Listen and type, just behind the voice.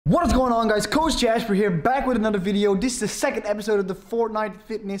What is going on, guys? Coach Jasper here, back with another video. This is the second episode of the Fortnite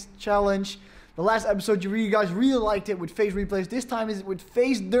Fitness Challenge. The last episode, you guys really liked it with FaZe replays. This time is with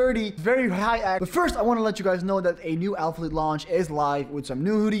FaZe Dirty, very high act. But first, I want to let you guys know that a new outfit launch is live with some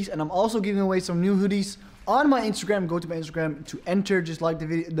new hoodies, and I'm also giving away some new hoodies on my Instagram. Go to my Instagram to enter, just like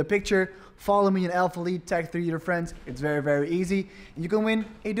the picture. Follow me in Alpha Lead, tag 3 of your friends. It's very, very easy. And you can win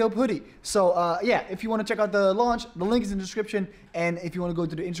a dope hoodie. So, yeah, if you want to check out the launch, the link is in the description. And if you want to go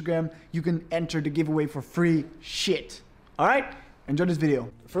to the Instagram, you can enter the giveaway for free shit. All right? Enjoy this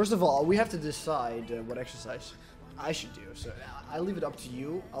video. First of all, we have to decide what exercise I should do. So, I leave it up to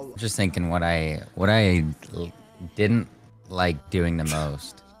you. Just thinking what I didn't like doing the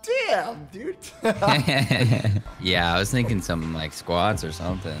most. Damn, dude. Yeah, I was thinking something like squats or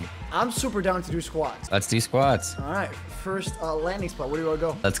something. I'm super down to do squats. Let's do squats. All right. First landing spot. Where do you want to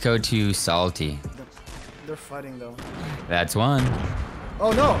go? Let's go to Salty. They're fighting, though. That's one.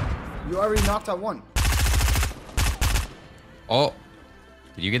 Oh, no. You already knocked out one. Oh.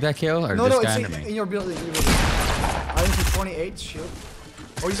 Did you get that kill? Or no, this no, guy it's under me? in your building. I went to 28 shield.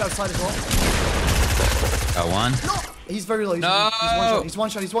 Oh, he's outside as well. Got one. No! He's very low. He's one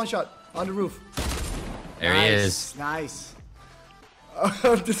shot. On the roof. There he is. Nice.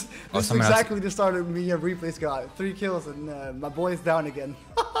 This is exactly the start of me and replays got 3 kills and my boy is down again.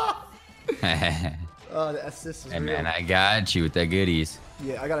 The assist is Hey real. man, I got you with the goodies.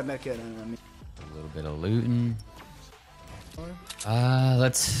 Yeah, I got a med kit. A little bit of looting.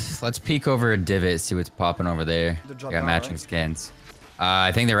 Let's peek over a divot, see what's popping over there. I got matching skins.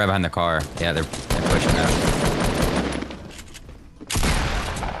 I think they're right behind the car. Yeah, they're pushing out.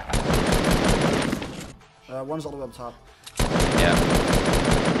 One's all the way up top. Yeah.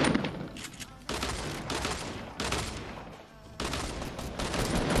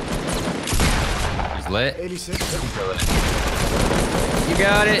 He's lit. 86. You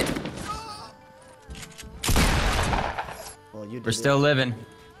got it. Well, you did. We're still living.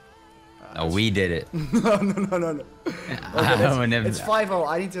 No, we did it. No. Okay, it's 5-0.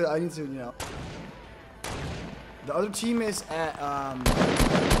 I need to, you know. The other team is at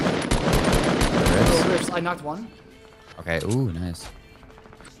Rifts. I knocked one. Okay. Ooh, nice.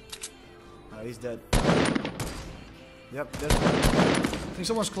 He's dead. Yep, dead. I think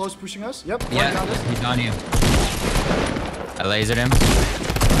someone's close pushing us. Yep. Yeah, he's on you. I lasered him.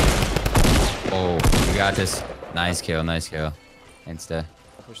 Oh, you got this. Nice kill. Insta.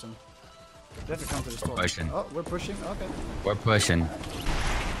 I pushed him. They have to come to the store. We're pushing. Oh, we're pushing. Okay. We're pushing.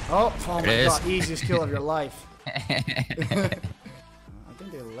 Oh my god, easiest kill of your life. I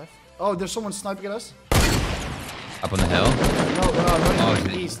think they left. Oh, there's someone sniping at us. Up on the hill? No,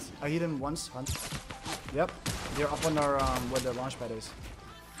 running east. I hit him once. Hunt. Yep. They're up on our where the launch pad is.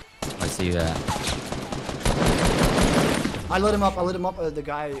 I see that. I lit him up. The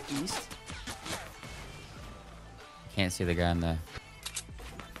guy east. Can't see the guy on the.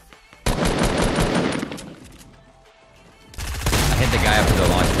 I hit the guy up at the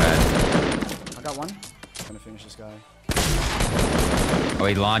launch pad. I got one. I'm gonna finish this guy. Oh,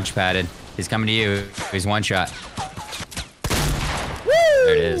 he launch padded. He's coming to you. He's one shot. Woo!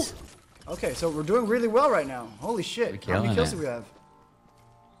 There it is. Okay, so we're doing really well right now. Holy shit. How many kills do we have?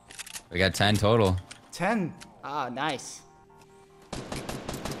 We got 10 total. 10. Ah, nice.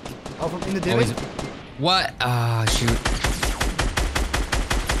 Oh, from in the divot? What? Ah, shoot.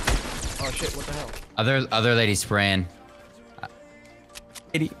 Oh shit, what the hell? Other lady spraying.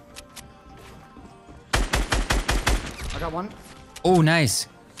 Idiot. I got one. Oh, nice.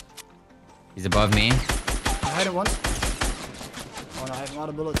 He's above me. I hit him once. Oh no, I have a lot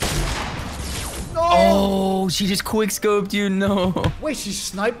of bullets. No! Oh, she just quick-scoped you. No. Wait, she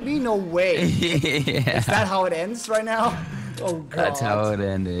sniped me? No way. Yeah. Is that how it ends right now? Oh god. That's how it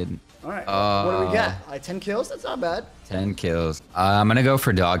ended. Alright, what do we get? 10 kills? That's not bad. 10 kills. I'm gonna go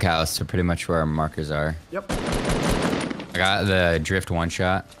for doghouse, so pretty much where our markers are. Yep. I got the drift one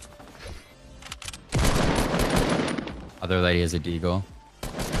shot. Other lady has a deagle.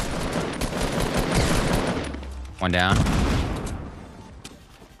 One down.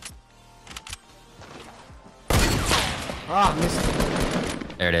 Ah, missed.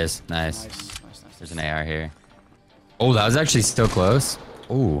 There it is. Nice. Nice. There's an AR here. Oh, that was actually still close.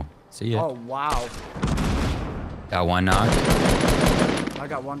 Oh, see ya. Oh, wow. Got one knock. I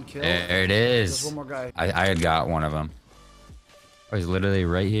got one kill. There it is. There's one more guy. I had got one of them. Oh, he's literally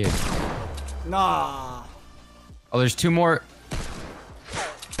right here. Nah. Oh, there's 2 more.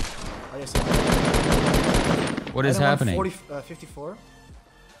 Oh, yes. What is happening? 54.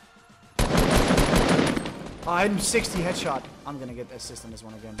 I'm 60 headshot. I'm gonna get the assist on this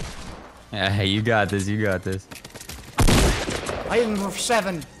one again. Yeah, hey, you got this. I hit him for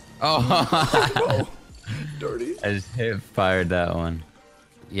 7. Oh. Dirty. I just fired that one.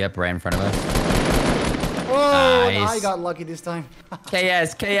 Yep, right in front of us. Oh, Nice. I got lucky this time.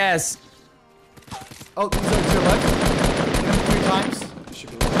 KS, KS. Oh, he's over to your left. Hit him 3 times. Should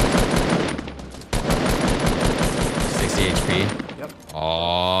be right. 60 HP. Yep.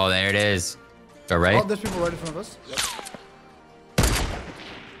 Oh, there it is. Go right. Oh, there's people right in front of us. Yep.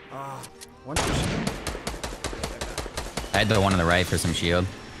 One pushing. I had the one on the right for some shield.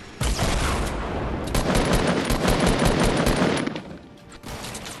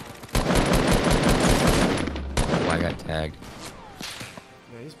 Oh, I got tagged.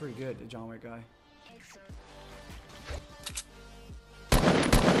 Yeah, he's pretty good, the John Wick guy.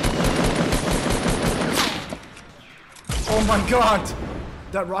 Oh my god!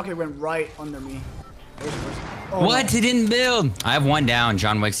 That rocket went right under me. Where's oh, What? no. He didn't build. I have one down.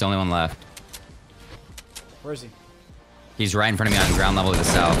 John Wick's the only one left. Where is he? He's right in front of me on ground level to the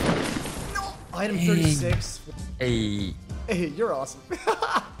south. No! Item 36. Hey. Hey, you're awesome.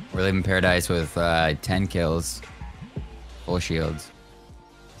 We're living paradise with 10 kills. Full shields.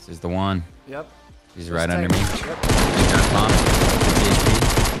 This is the one. Yep. He's right under me. Yep. Jump bomb.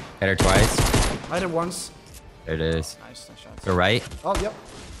 HP. Hit her twice. I did once. There it is. Nice shots. Go right. Oh, yep.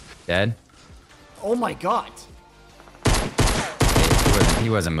 Dead. Oh my god. He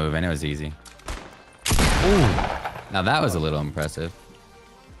wasn't moving. It was easy. Ooh. Now that was a little impressive.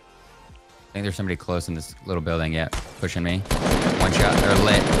 I think there's somebody close in this little building. Yeah, pushing me. One shot. They're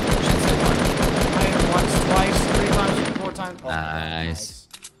lit. Shouldn't say one. I hit him once, twice, 3 times, 4 times. Oh, Nice.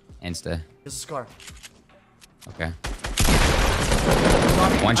 Insta. Here's a scar. Okay.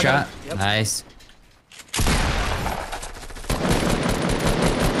 I One got shot. it. Yep. Nice.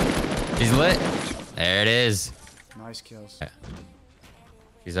 He's lit. There it is. Nice kills. Yeah.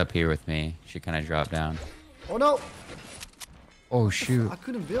 She's up here with me. She kind of dropped down. Oh no! Oh shoot. I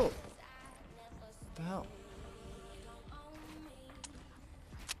couldn't build. What the hell?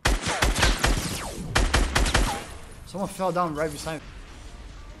 Someone fell down right beside me.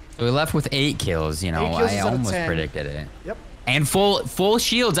 So we left with 8 kills. You know, 8 kills I out of almost 10. predicted it. Yep. And full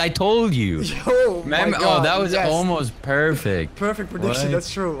shields. I told you. Yo, Remember? my God, Oh, that was yes. almost perfect. Perfect prediction. What?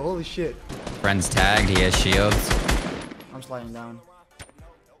 That's true. Holy shit. Friend's tagged. He has shields. I'm sliding down.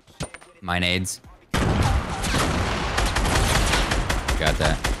 My nades. Got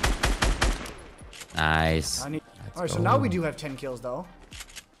that. Nice. Alright, Let's so go. now we do have 10 kills though.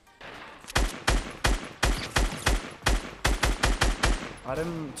 I did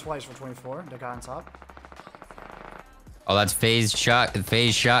him twice for 24. The guy on top. Oh, that's FaZe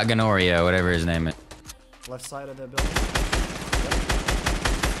Shotgunoria, whatever his name is. Left side of the building.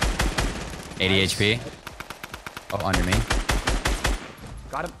 80 Nice. HP. Oh, under me.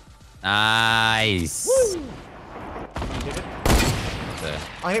 Got him. Nice. Woo! Did it. The-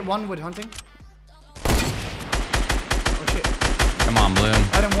 I hit one with hunting. Oh shit. Come on, Bloom.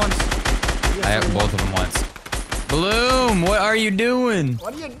 I hit him once. Yes, I have both of them once. Bloom, what are you doing?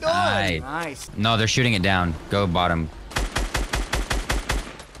 What are you doing? Nice. Nice. No, they're shooting it down. Go bottom.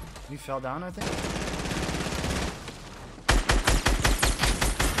 You fell down, I think.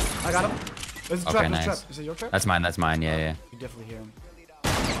 I got him. It's a Okay, trap. It's a nice. trap. Is it your trap? That's mine. That's mine. Yeah, yeah. You definitely hear him.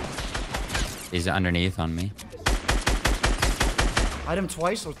 He's underneath on me. I hit him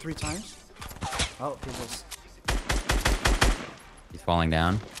twice or 3 times. Oh, he was. He's falling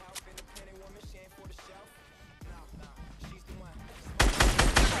down.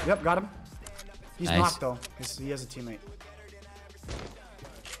 Yep, got him. He's Nice. knocked though. He has a teammate.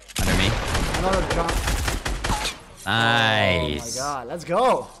 Under me. Another jump. Nice. Oh my god, let's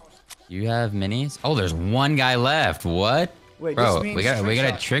go. You have minis? Oh, there's one guy left. What? Wait, Bro, this means we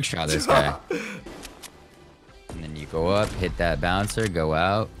gotta trick trick shot this guy. And then you go up, hit that bouncer, go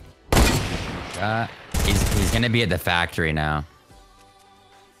out. Shot. He's gonna be at the factory now.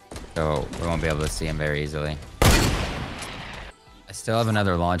 So we won't be able to see him very easily. I still have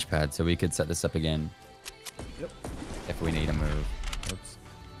another launch pad, so we could set this up again. Yep. If we need to move. Oops.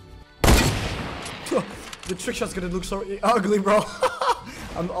 The trick shot's gonna look so ugly, bro.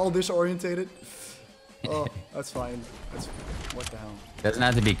 I'm all disorientated. Oh, that's fine. That's what the hell. Doesn't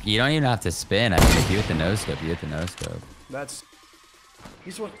have to be. You don't even have to spin. I mean, if you hit the no scope, you hit the no scope. That's.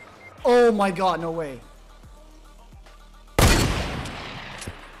 He's one. Oh my god, no way.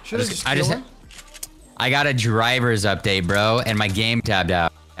 Should I just kill him? I got a driver's update, bro, and my game tabbed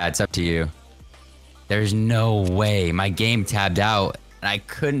out. Yeah, it's up to you. There's no way. My game tabbed out, and I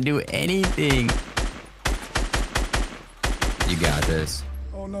couldn't do anything. You got this.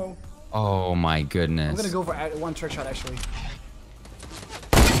 Oh no. Oh my goodness. I'm gonna go for one trick shot actually.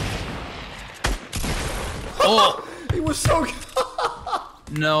 Oh! He was so good.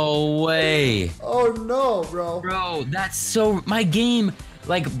 No way. Oh no, bro. Bro, that's so... My game,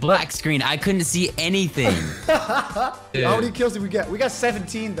 like, black screen. I couldn't see anything. How many kills did we get? We got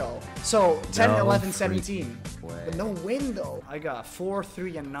 17, though. So, 10, No 11, 17. way. But no win, though. I got 4,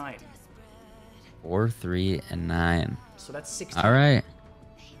 3, and 9. 4, 3, and 9. So that's 16. All right.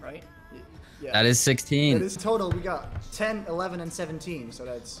 Right? Yeah. That is 16. That is total. We got 10, 11, and 17. So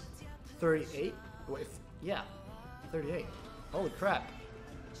that's 38. Wait, yeah. 38. Holy crap.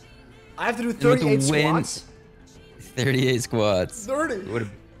 I have to do 38 squats. 38 squats. 30.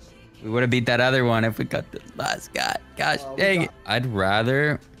 We would have beat that other one if we got the last guy. Gosh dang it. I'd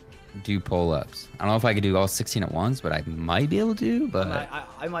rather do pull-ups. I don't know if I could do all 16 at once, but I might be able to. But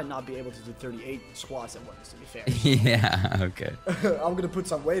I might not be able to do 38 squats at once, to be fair. Yeah, okay. I'm going to put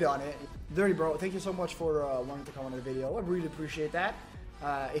some weight on it. Dirty, bro, thank you so much for wanting to come on the video. I really appreciate that.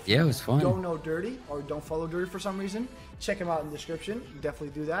 If yeah, you it was fun. don't know Dirty or don't follow Dirty for some reason, check him out in the description. Definitely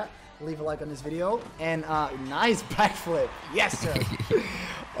do that. Leave a like on this video. And nice backflip. Yes, sir.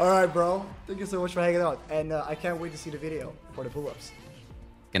 All right, bro. Thank you so much for hanging out. And I can't wait to see the video for the pull-ups.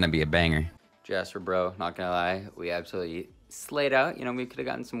 Gonna be a banger. Jasper, bro, not gonna lie. We absolutely slayed out. You know, we could have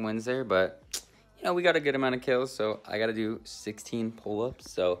gotten some wins there, but, you know, we got a good amount of kills. So I got to do 16 pull-ups.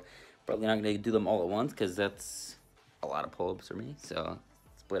 So probably not gonna do them all at once because that's a lot of pull-ups for me. So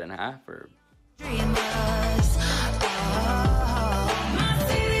split in half or...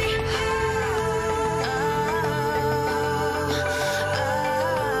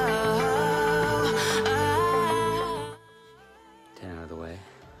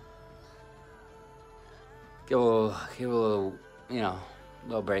 Give a little, you know,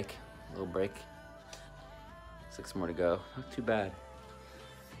 little break. 6 more to go. Not too bad.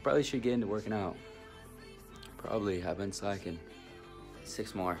 Probably should get into working out. Probably, I've been slacking.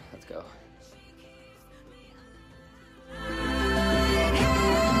 6 more, let's go.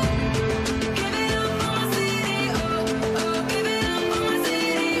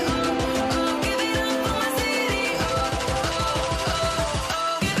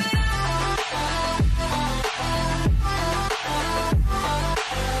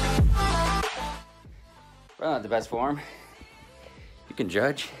 Probably not the best form. You can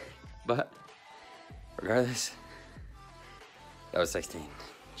judge, but regardless, that was 16.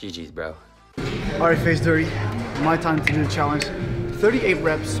 GG's, bro. All right, FaZe Dirty. My time to do the challenge. 38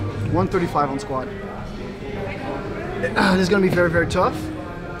 reps, 135 on squat. This is gonna be very, very tough,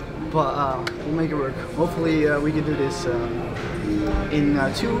 but we'll make it work. Hopefully, we can do this in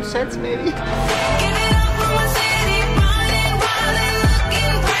 2 sets, maybe.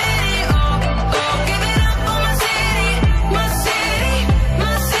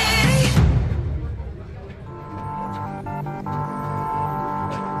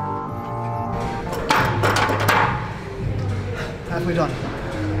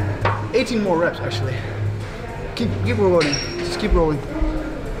 18 more reps, actually. Keep rolling. Just keep rolling.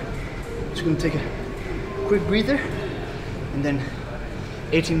 Just gonna take a quick breather, and then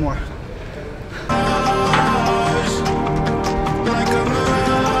 18 more.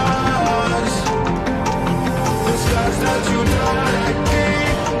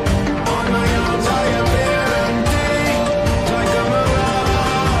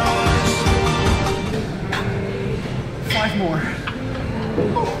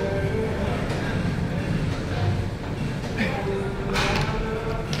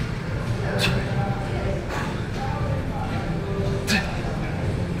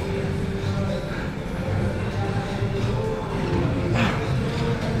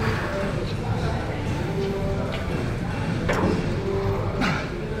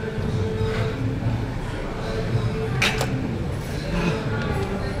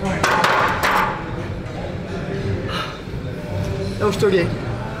 That was 38.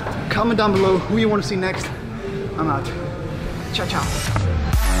 Comment down below who you want to see next. I'm out. Ciao, ciao.